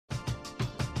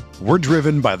We're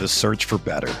driven by the search for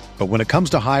better. But when it comes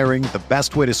to hiring, the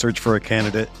best way to search for a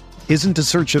candidate isn't to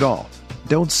search at all.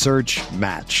 Don't search,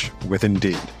 match with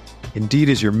Indeed. Indeed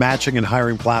is your matching and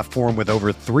hiring platform with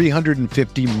over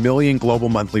 350 million global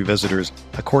monthly visitors,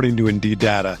 according to Indeed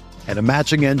data, and a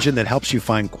matching engine that helps you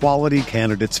find quality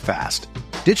candidates fast.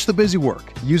 Ditch the busy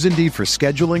work. Use Indeed for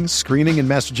scheduling, screening, and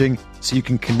messaging so you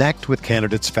can connect with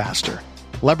candidates faster.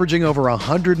 Leveraging over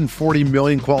 140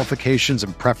 million qualifications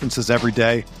and preferences every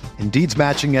day, Indeed's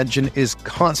matching engine is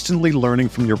constantly learning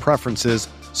from your preferences,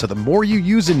 so the more you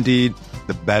use Indeed,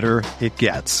 the better it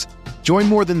gets. Join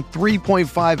more than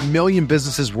 3.5 million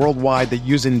businesses worldwide that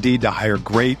use Indeed to hire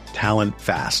great talent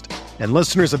fast. And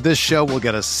listeners of this show will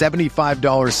get a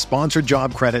 $75 sponsored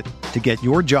job credit to get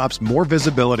your jobs more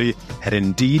visibility at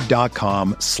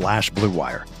Indeed.com/Blue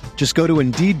Wire. Just go to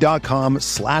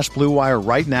Indeed.com/Blue Wire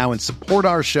right now and support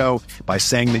our show by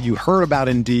saying that you heard about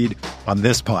Indeed on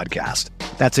this podcast.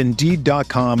 That's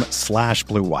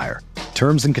Indeed.com/Blue Wire.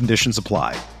 Terms and conditions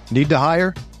apply. Need to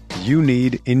hire? You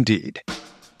need Indeed.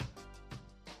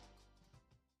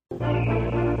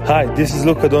 Hi, this is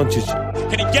Luka Doncic.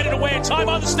 Can he get it away in time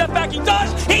on the step back? He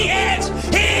does! He hits!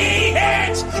 He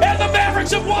hits! And the Mavericks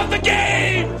have won the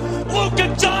game!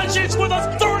 Luka Doncic with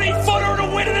a 30-footer to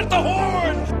win it at the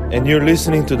horn! And you're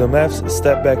listening to the Mavs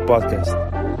Step Back Podcast.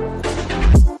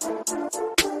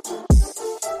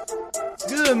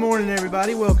 Good morning,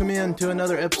 everybody. Welcome in to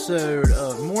another episode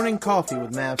of Morning Coffee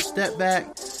with Mavs Step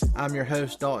Back. I'm your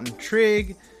host, Dalton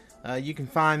Trigg. You can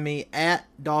find me at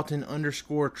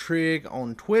Dalton_Trigg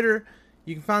on Twitter.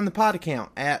 You can find the pod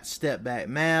account at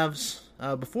StepBackMavs.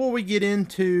 Before we get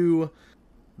into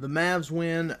the Mavs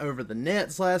win over the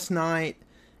Nets last night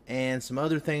and some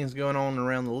other things going on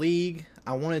around the league,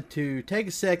 I wanted to take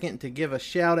a second to give a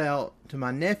shout out to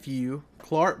my nephew,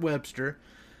 Clark Webster.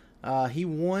 He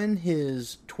won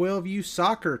his 12U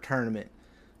soccer tournament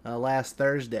last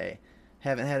Thursday.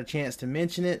 Haven't had a chance to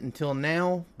mention it until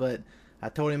now, but I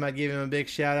told him I'd give him a big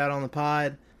shout out on the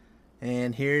pod,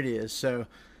 and here it is. So,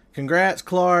 congrats,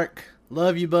 Clark.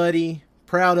 Love you, buddy.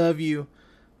 Proud of you.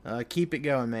 Keep it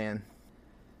going, man.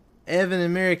 Evan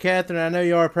and Mary Catherine, I know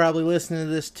y'all are probably listening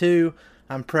to this too.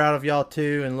 I'm proud of y'all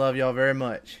too and love y'all very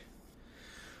much.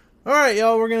 All right,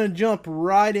 y'all, we're going to jump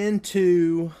right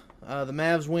into the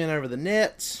Mavs win over the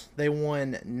Nets. They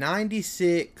won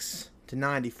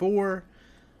 96-94.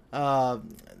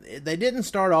 They didn't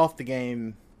start off the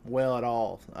game well at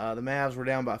all. The Mavs were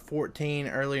down by 14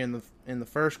 early in the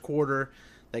first quarter.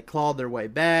 They clawed their way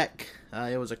back.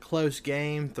 It was a close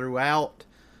game throughout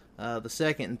the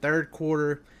second and third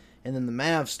quarter, and then the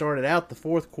Mavs started out the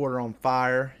fourth quarter on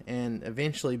fire and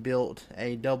eventually built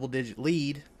a double-digit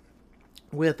lead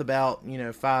with about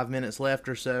 5 minutes left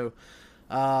or so.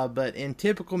 But in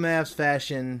typical Mavs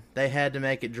fashion, they had to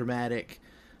make it dramatic.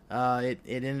 It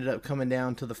ended up coming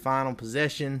down to the final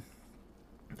possession.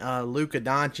 Luka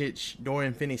Doncic,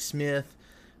 Dorian Finney-Smith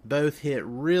both hit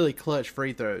really clutch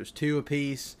free throws, 2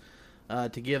 apiece,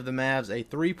 to give the Mavs a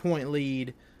 3-point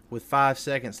lead with 5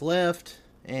 seconds left.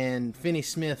 And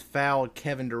Finney-Smith fouled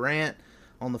Kevin Durant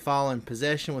on the following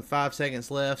possession with 5 seconds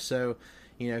left. So,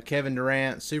 Kevin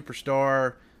Durant,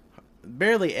 superstar,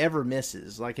 barely ever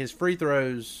misses. Like, his free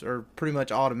throws are pretty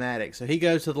much automatic. So he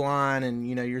goes to the line and,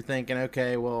 you're thinking,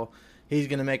 okay, well, he's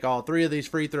going to make all 3 of these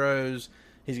free throws.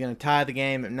 He's going to tie the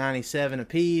game at 97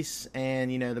 apiece, and,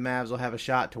 the Mavs will have a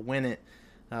shot to win it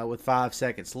with 5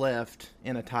 seconds left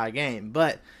in a tie game.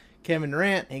 But Kevin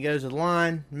Durant, he goes to the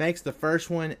line, makes the first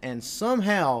one, and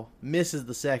somehow misses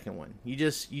the second one. You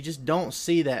just don't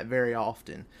see that very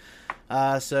often.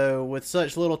 So with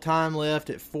such little time left,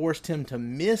 it forced him to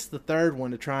miss the third one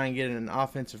to try and get an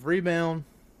offensive rebound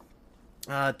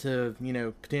to,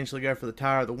 potentially go for the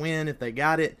tie or the win if they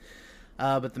got it.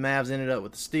 But the Mavs ended up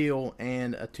with a steal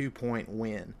and a 2-point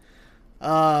win.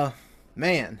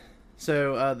 Man.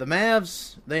 So the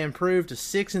Mavs, they improved to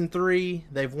 6-3.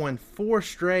 They've won 4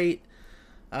 straight.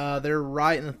 They're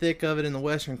right in the thick of it in the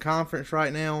Western Conference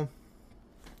right now.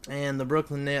 And the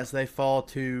Brooklyn Nets, they fall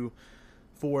to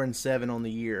 4-7 on the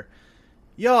year.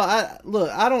 Y'all,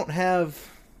 I don't have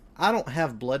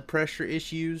blood pressure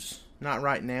issues, not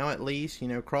right now at least.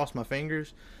 Cross my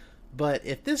fingers. But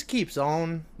if this keeps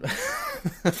on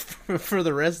for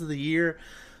the rest of the year,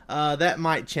 that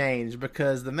might change,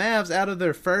 because the Mavs, out of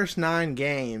their first 9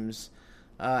 games,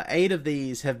 8 of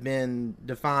these have been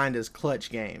defined as clutch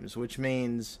games, which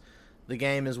means the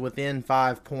game is within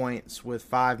 5 points with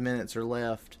 5 minutes or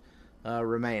left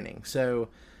remaining. So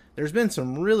there's been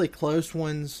some really close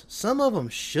ones. Some of them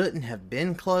shouldn't have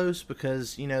been close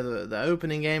because, the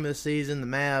opening game of the season, the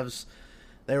Mavs,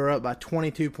 they were up by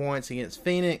 22 points against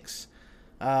Phoenix.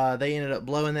 They ended up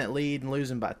blowing that lead and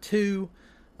losing by 2.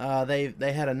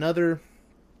 They had another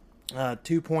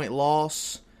 2-point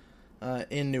loss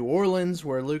in New Orleans,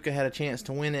 where Luka had a chance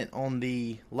to win it on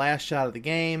the last shot of the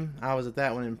game. I was at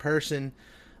that one in person,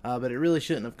 but it really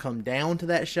shouldn't have come down to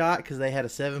that shot because they had a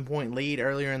 7-point lead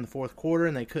earlier in the fourth quarter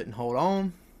and they couldn't hold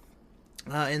on.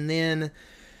 And then,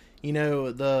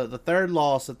 the third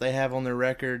loss that they have on their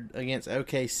record against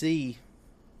OKC,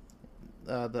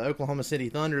 the Oklahoma City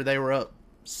Thunder, they were up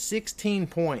 16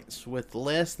 points with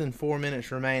less than 4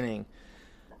 minutes remaining,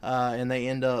 and they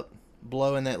end up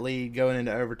blowing that lead going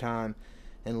into overtime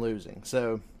and losing.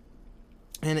 So,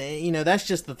 and that's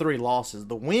just the 3 losses.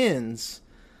 The wins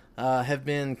have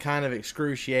been kind of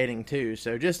excruciating too.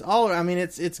 So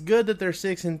it's good that they're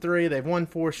 6-3. They've won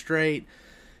 4 straight.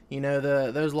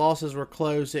 Those losses were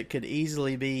close. It could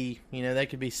easily be, they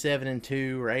could be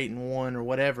 7-2 or 8-1 or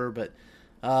whatever. But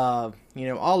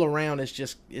all around, it's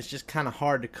just kind of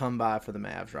hard to come by for the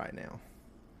Mavs right now.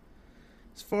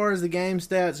 As far as the game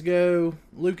stats go,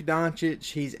 Luka Doncic,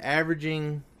 he's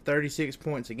averaging 36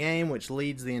 points a game, which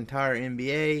leads the entire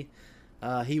NBA.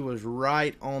 He was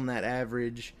right on that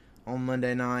average on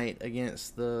Monday night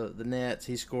against the Nets.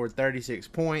 He scored 36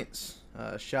 points,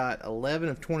 shot 11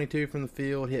 of 22 from the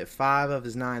field, hit 5 of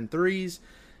his 9 threes,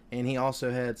 and he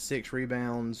also had 6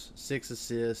 rebounds, 6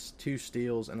 assists, 2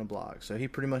 steals, and a block. So he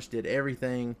pretty much did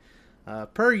everything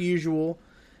per usual.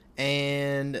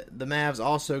 And the Mavs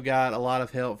also got a lot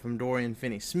of help from Dorian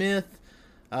Finney-Smith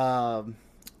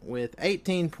with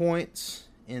 18 points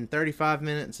in 35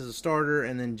 minutes as a starter.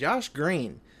 And then Josh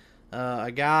Green,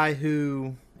 a guy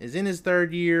who is in his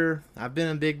 3rd year. I've been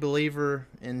a big believer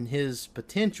in his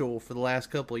potential for the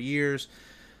last couple of years.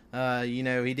 He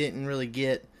didn't really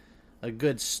get a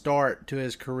good start to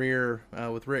his career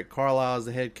with Rick Carlisle as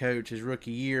the head coach his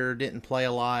rookie year. Didn't play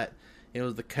a lot. It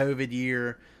was the COVID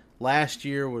year. Last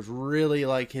year was really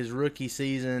like his rookie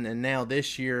season, and now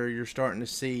this year you're starting to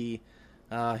see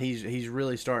he's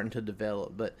really starting to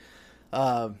develop. But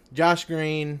Josh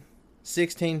Green,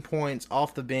 16 points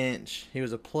off the bench. He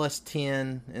was a plus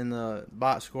 10 in the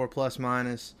box score plus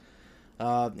minus.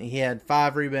 He had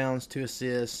 5 rebounds, 2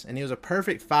 assists, and he was a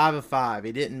perfect 5 of 5.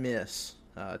 He didn't miss.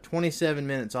 27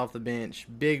 minutes off the bench.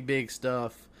 Big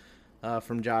stuff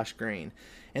from Josh Green.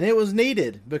 And it was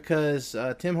needed because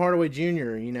Tim Hardaway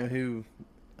Jr., who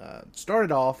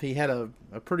started off, he had a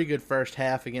pretty good first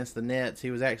half against the Nets.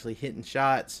 He was actually hitting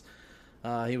shots.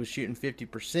 He was shooting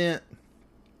 50%.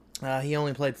 He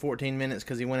only played 14 minutes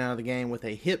because he went out of the game with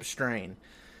a hip strain.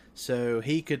 So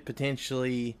he could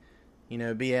potentially,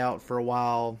 be out for a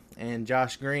while. And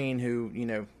Josh Green,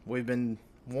 who, we've been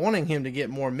wanting him to get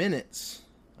more minutes,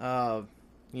 throughout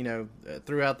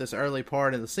this early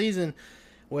part of the season.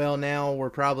 Well, now we're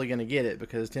probably going to get it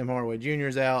because Tim Hardaway Jr.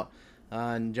 is out,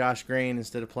 and Josh Green,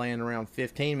 instead of playing around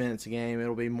 15 minutes a game,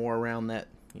 it'll be more around that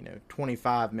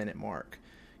 25-minute mark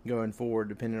going forward,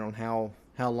 depending on how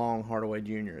long Hardaway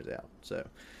Jr. is out. So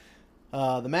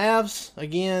the Mavs,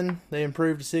 again, they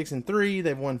improved to 6-3.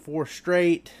 They've won 4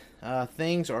 straight.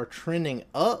 Things are trending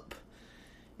up.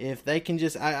 If they can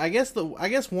just, I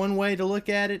guess one way to look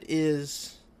at it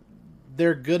is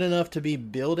they're good enough to be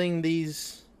building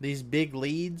these big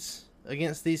leads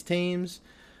against these teams.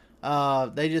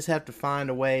 They just have to find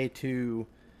a way to,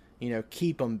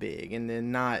 keep them big and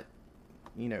then not,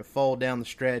 fold down the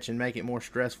stretch and make it more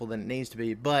stressful than it needs to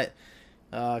be. But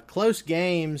close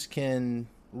games can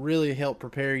really help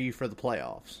prepare you for the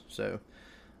playoffs. So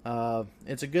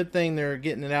it's a good thing they're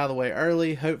getting it out of the way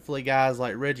early. Hopefully guys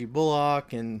like Reggie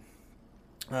Bullock and,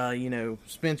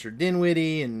 Spencer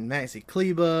Dinwiddie and Maxi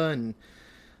Kleba and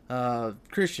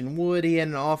Christian Wood, he had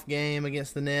an off game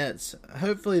against the Nets.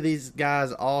 Hopefully these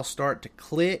guys all start to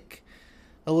click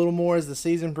a little more as the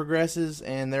season progresses,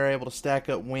 and they're able to stack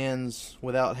up wins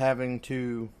without having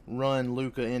to run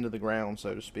Luka into the ground,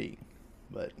 so to speak.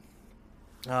 But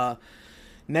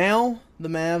now the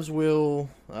Mavs will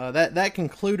that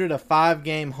concluded a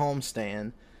 5-game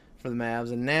homestand for the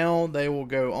Mavs, and now they will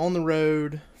go on the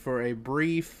road for a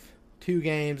brief 2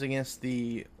 games against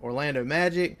the Orlando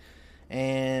Magic.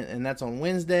 And that's on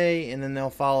Wednesday, and then they'll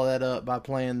follow that up by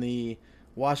playing the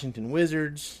Washington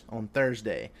Wizards on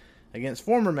Thursday against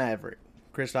former Maverick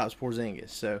Kristaps Porzingis.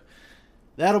 So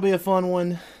that'll be a fun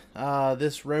one.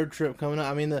 This road trip coming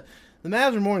up. I mean, the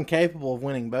Mavs are more than capable of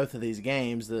winning both of these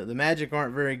games. The Magic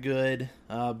aren't very good,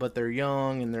 but they're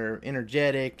young and they're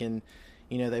energetic, and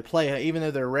they play. Even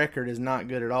though their record is not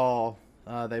good at all,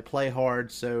 they play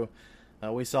hard. So.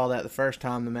 We saw that the first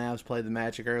time the Mavs played the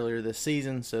Magic earlier this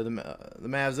season. So the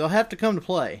Mavs, they'll have to come to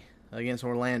play against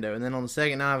Orlando. And then on the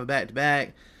second night of a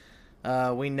back-to-back,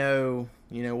 we know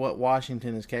what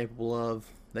Washington is capable of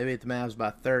They beat the Mavs by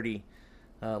 30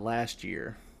 last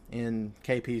year in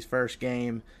KP's first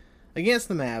game against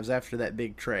the Mavs after that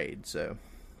big trade. So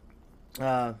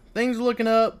things are looking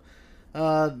up.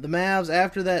 The Mavs,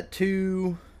 after that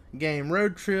 2-game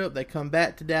road trip, they come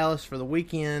back to Dallas for the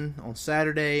weekend on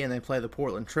Saturday, and they play the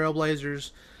Portland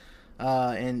Trailblazers.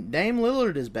 And Dame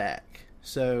Lillard is back.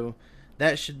 So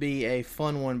that should be a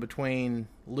fun one between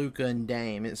Luka and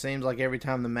Dame. It seems like every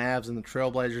time the Mavs and the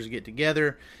Trailblazers get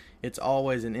together, it's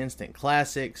always an instant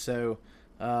classic. So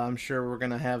I'm sure we're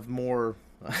gonna have more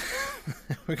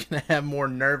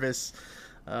nervous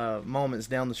moments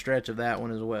down the stretch of that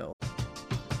one as well.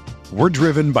 We're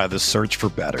driven by the search for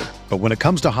better, but when it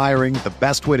comes to hiring, the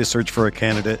best way to search for a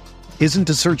candidate isn't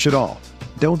to search at all.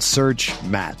 Don't search,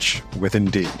 match with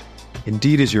Indeed.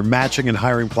 Indeed is your matching and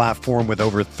hiring platform with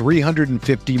over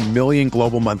 350 million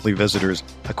global monthly visitors,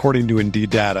 according to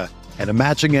Indeed data, and a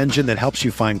matching engine that helps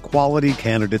you find quality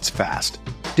candidates fast.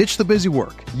 Ditch the busy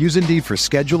work. Use Indeed for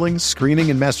scheduling,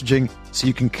 screening, and messaging so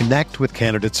you can connect with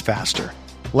candidates faster.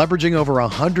 Leveraging over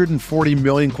 140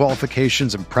 million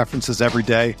qualifications and preferences every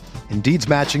day, Indeed's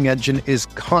matching engine is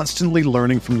constantly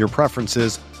learning from your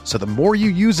preferences, so the more you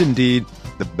use Indeed,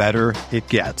 the better it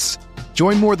gets.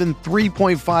 Join more than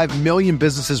 3.5 million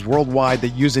businesses worldwide that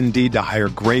use Indeed to hire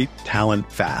great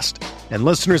talent fast. And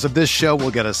listeners of this show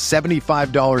will get a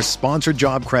 $75 sponsored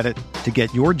job credit to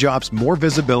get your jobs more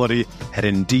visibility at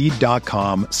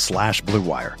Indeed.com/Blue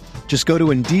Wire. Just go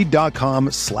to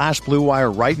Indeed.com/Blue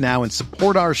Wire right now and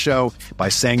support our show by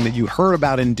saying that you heard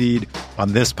about Indeed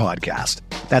on this podcast.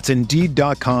 That's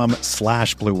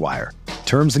Indeed.com/Blue Wire.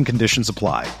 Terms and conditions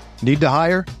apply. Need to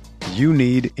hire? You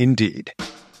need Indeed.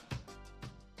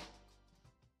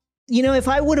 You know, if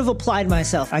I would have applied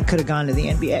myself, I could have gone to the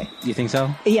NBA. You think so?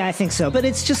 Yeah, I think so. But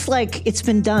it's just like, it's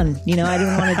been done. You know, I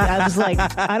didn't want to, I was like,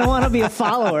 I don't want to be a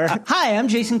follower. Hi, I'm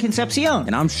Jason Concepcion.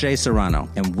 And I'm Shea Serrano.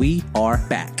 And we are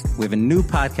back. We have a new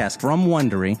podcast from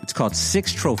Wondery. It's called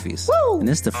Six Trophies. Woo! And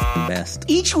it's the best.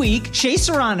 Each week, Shea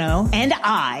Serrano and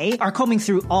I are combing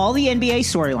through all the NBA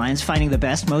storylines, finding the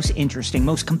best, most interesting,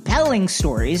 most compelling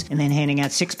stories, and then handing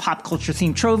out 6 pop culture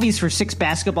themed trophies for 6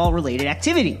 basketball related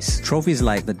activities. Trophies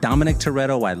like the Dominic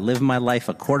Toretto I Live My Life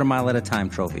a Quarter Mile at a Time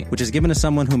trophy, which is given to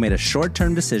someone who made a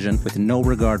short-term decision with no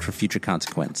regard for future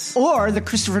consequence. Or the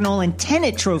Christopher Nolan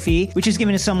Tenet trophy, which is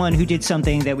given to someone who did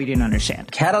something that we didn't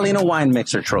understand. Catalina Wine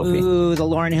Mixer trophy. Ooh, the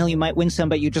Lauryn Hill You Might Win Some,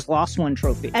 but You Just Lost One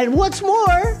trophy. And what's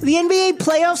more, the NBA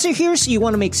playoffs are here, so you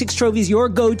want to make 6 Trophies your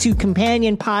go-to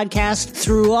companion podcast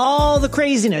through all the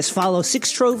craziness. Follow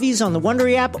 6 Trophies on the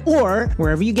Wondery app or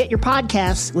wherever you get your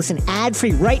podcasts. Listen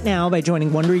ad-free right now by joining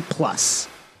Wondery Plus.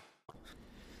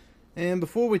 And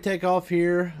before we take off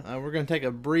here, we're going to take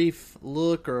a brief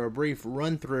look, or a brief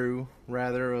run-through,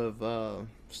 rather, of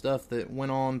stuff that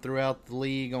went on throughout the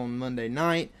league on Monday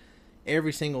night.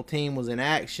 Every single team was in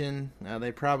action.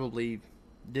 They probably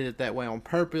did it that way on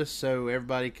purpose so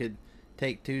everybody could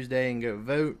take Tuesday and go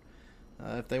vote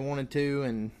if they wanted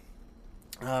to.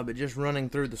 But just running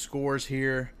through the scores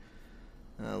here.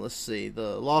 Let's see.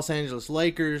 The Los Angeles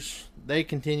Lakers, they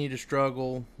continue to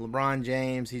struggle. LeBron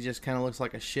James, he just kind of looks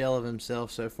like a shell of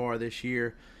himself so far this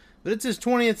year. But it's his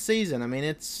 20th season. I mean,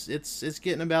 it's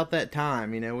getting about that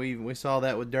time. You know, we saw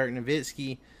that with Dirk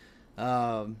Nowitzki.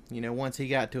 You know, once he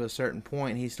got to a certain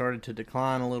point, he started to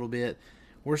decline a little bit.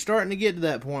 We're starting to get to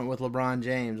that point with LeBron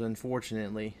James,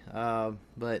 unfortunately.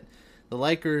 But the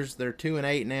Lakers, they're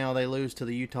 2-8 now. They lose to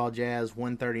the Utah Jazz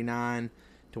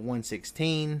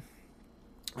 139-116.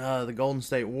 The Golden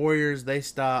State Warriors, they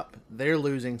stop their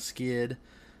losing skid.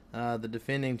 The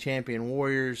defending champion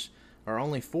Warriors are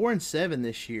only 4-7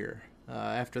 this year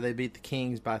after they beat the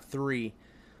Kings by 3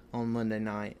 on Monday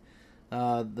night.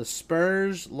 The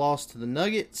Spurs lost to the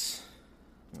Nuggets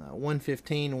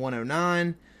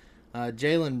 115-109.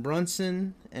 Jalen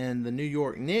Brunson and the New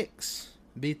York Knicks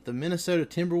beat the Minnesota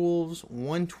Timberwolves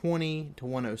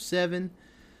 120-107.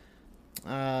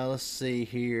 Let's see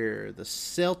here. The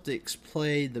Celtics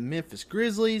played the Memphis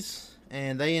Grizzlies,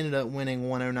 and they ended up winning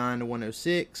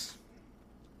 109-106.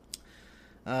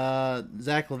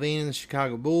 Zach LaVine and the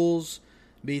Chicago Bulls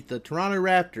beat the Toronto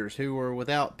Raptors, who were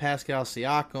without Pascal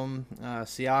Siakam.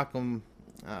 Siakam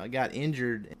got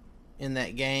injured in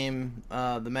that game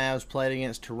the Mavs played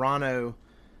against Toronto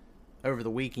over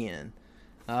the weekend.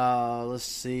 Let's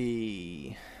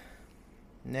see.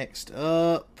 Next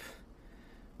up,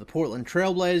 the Portland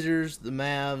Trailblazers, the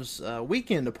Mavs'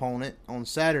 weekend opponent on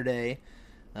Saturday.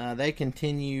 They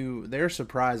continue their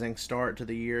surprising start to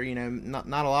the year. You know,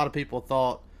 not a lot of people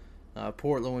thought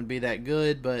Portland would be that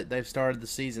good, but they've started the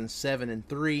season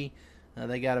 7-3.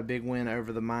 They got a big win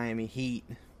over the Miami Heat,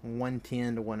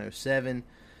 110-107.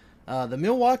 The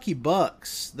Milwaukee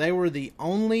Bucks, they were the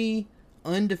only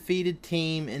undefeated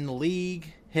team in the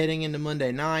league heading into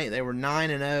Monday night. They were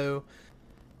 9-0,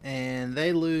 and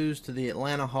they lose to the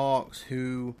Atlanta Hawks,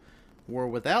 who were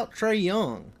without Trae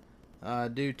Young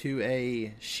due to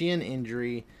a shin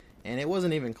injury, and it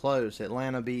wasn't even close.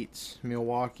 Atlanta beats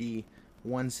Milwaukee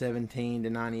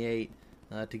 117-98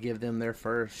 to give them their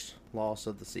first loss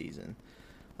of the season.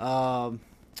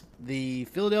 The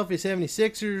Philadelphia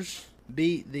 76ers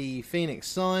beat the Phoenix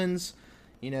Suns.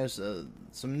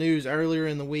 Some news earlier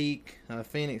in the week.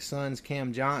 Phoenix Suns'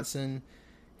 Cam Johnson,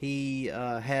 he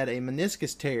had a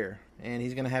meniscus tear, and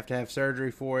he's going to have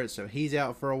surgery for it, so he's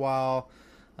out for a while.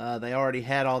 They already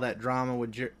had all that drama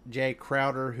with Jay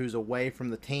Crowder, who's away from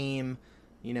the team,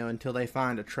 until they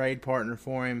find a trade partner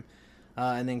for him.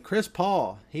 And then Chris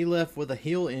Paul, he left with a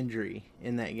heel injury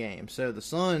in that game. So the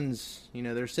Suns, they're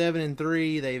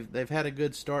 7-3. They've had a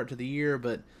good start to the year,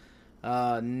 but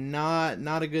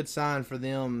not a good sign for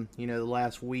them, the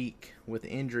last week with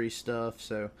injury stuff.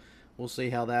 So we'll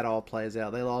see how that all plays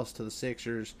out. They lost to the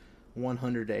Sixers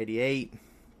 100-88.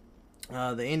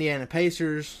 The Indiana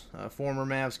Pacers, former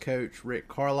Mavs coach Rick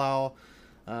Carlisle,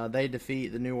 they defeat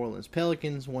the New Orleans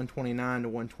Pelicans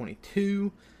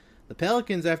 129-122. The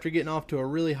Pelicans, after getting off to a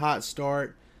really hot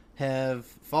start, have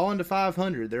fallen to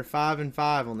 500. They're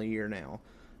 5-5 on the year now.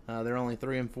 They're only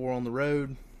 3-4 on the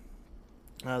road.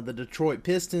 The Detroit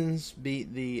Pistons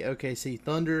beat the OKC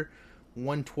Thunder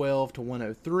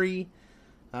 112-103.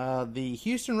 The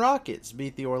Houston Rockets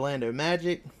beat the Orlando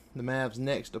Magic, the Mavs'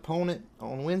 next opponent,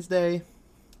 on Wednesday,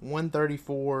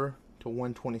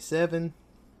 134-127.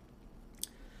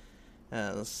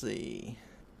 Let's see.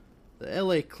 The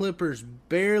LA Clippers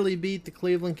barely beat the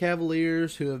Cleveland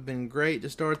Cavaliers, who have been great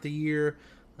to start the year,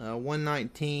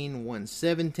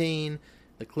 119-117.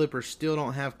 The Clippers still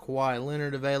don't have Kawhi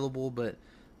Leonard available, but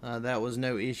that was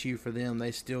no issue for them.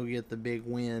 They still get the big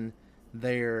win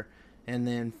there. And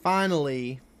then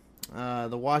finally, the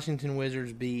Washington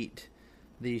Wizards beat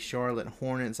the Charlotte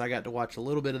Hornets. I got to watch a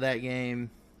little bit of that game.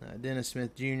 Dennis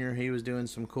Smith Jr., he was doing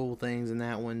some cool things in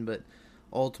that one, but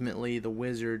ultimately the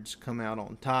Wizards come out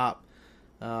on top.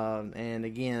 And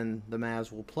again, the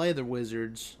Mavs will play the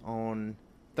Wizards on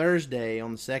Thursday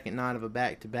on the second night of a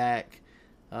back-to-back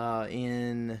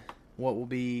in what will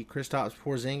be Kristaps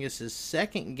Porzingis'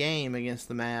 second game against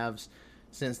the Mavs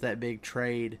since that big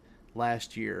trade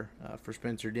last year for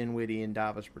Spencer Dinwiddie and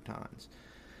Davis Bertans.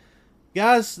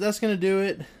 Guys, that's going to do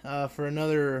it for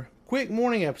another quick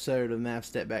morning episode of Mavs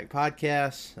Step Back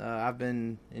Podcast. I've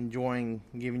been enjoying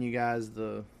giving you guys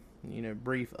the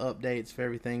brief updates for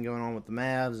everything going on with the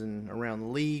Mavs and around the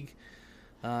league.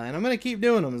 And I'm going to keep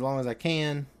doing them as long as I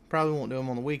can. Probably won't do them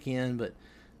on the weekend, but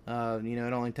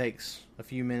it only takes a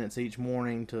few minutes each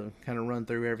morning to kind of run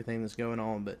through everything that's going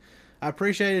on. But I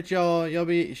appreciate it, y'all. Y'all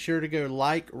be sure to go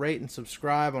like, rate, and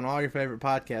subscribe on all your favorite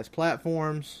podcast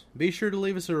platforms. Be sure to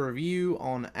leave us a review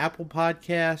on Apple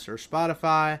Podcasts or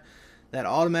Spotify. That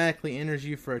automatically enters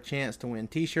you for a chance to win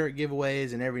t-shirt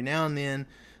giveaways, and every now and then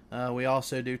we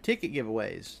also do ticket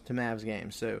giveaways to Mavs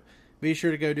games. So be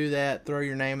sure to go do that. Throw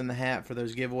your name in the hat for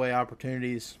those giveaway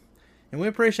opportunities. And we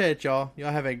appreciate it, y'all.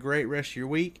 Y'all have a great rest of your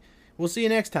week. We'll see you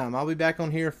next time. I'll be back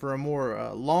on here for a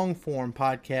more long-form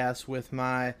podcast with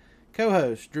my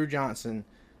co-host, Drew Johnson,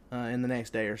 in the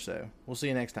next day or so. We'll see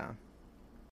you next time.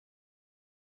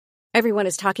 Everyone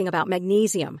is talking about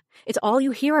magnesium. It's all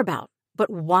you hear about. But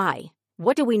why?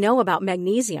 What do we know about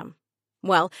magnesium?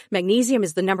 Well, magnesium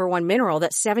is the number one mineral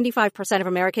that 75% of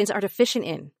Americans are deficient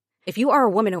in. If you are a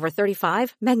woman over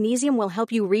 35, magnesium will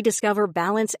help you rediscover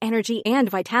balance, energy, and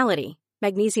vitality.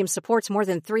 Magnesium supports more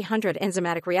than 300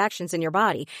 enzymatic reactions in your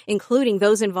body, including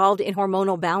those involved in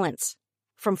hormonal balance.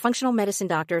 From functional medicine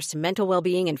doctors to mental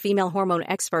well-being and female hormone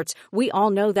experts, we all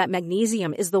know that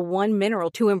magnesium is the one mineral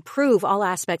to improve all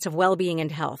aspects of well-being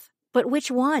and health. But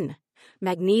which one?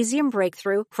 Magnesium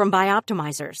Breakthrough from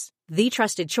Bioptimizers, the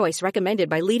trusted choice recommended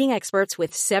by leading experts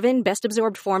with 7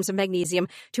 best-absorbed forms of magnesium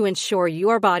to ensure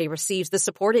your body receives the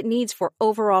support it needs for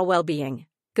overall well-being.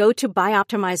 Go to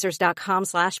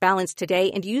bioptimizers.com/balance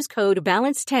today and use code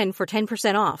BALANCE10 for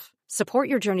 10% off. Support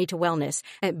your journey to wellness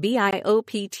at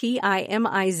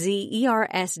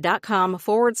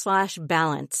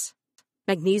bioptimizers.com/balance.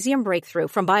 Magnesium Breakthrough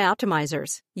from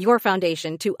Bioptimizers, your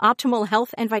foundation to optimal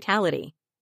health and vitality.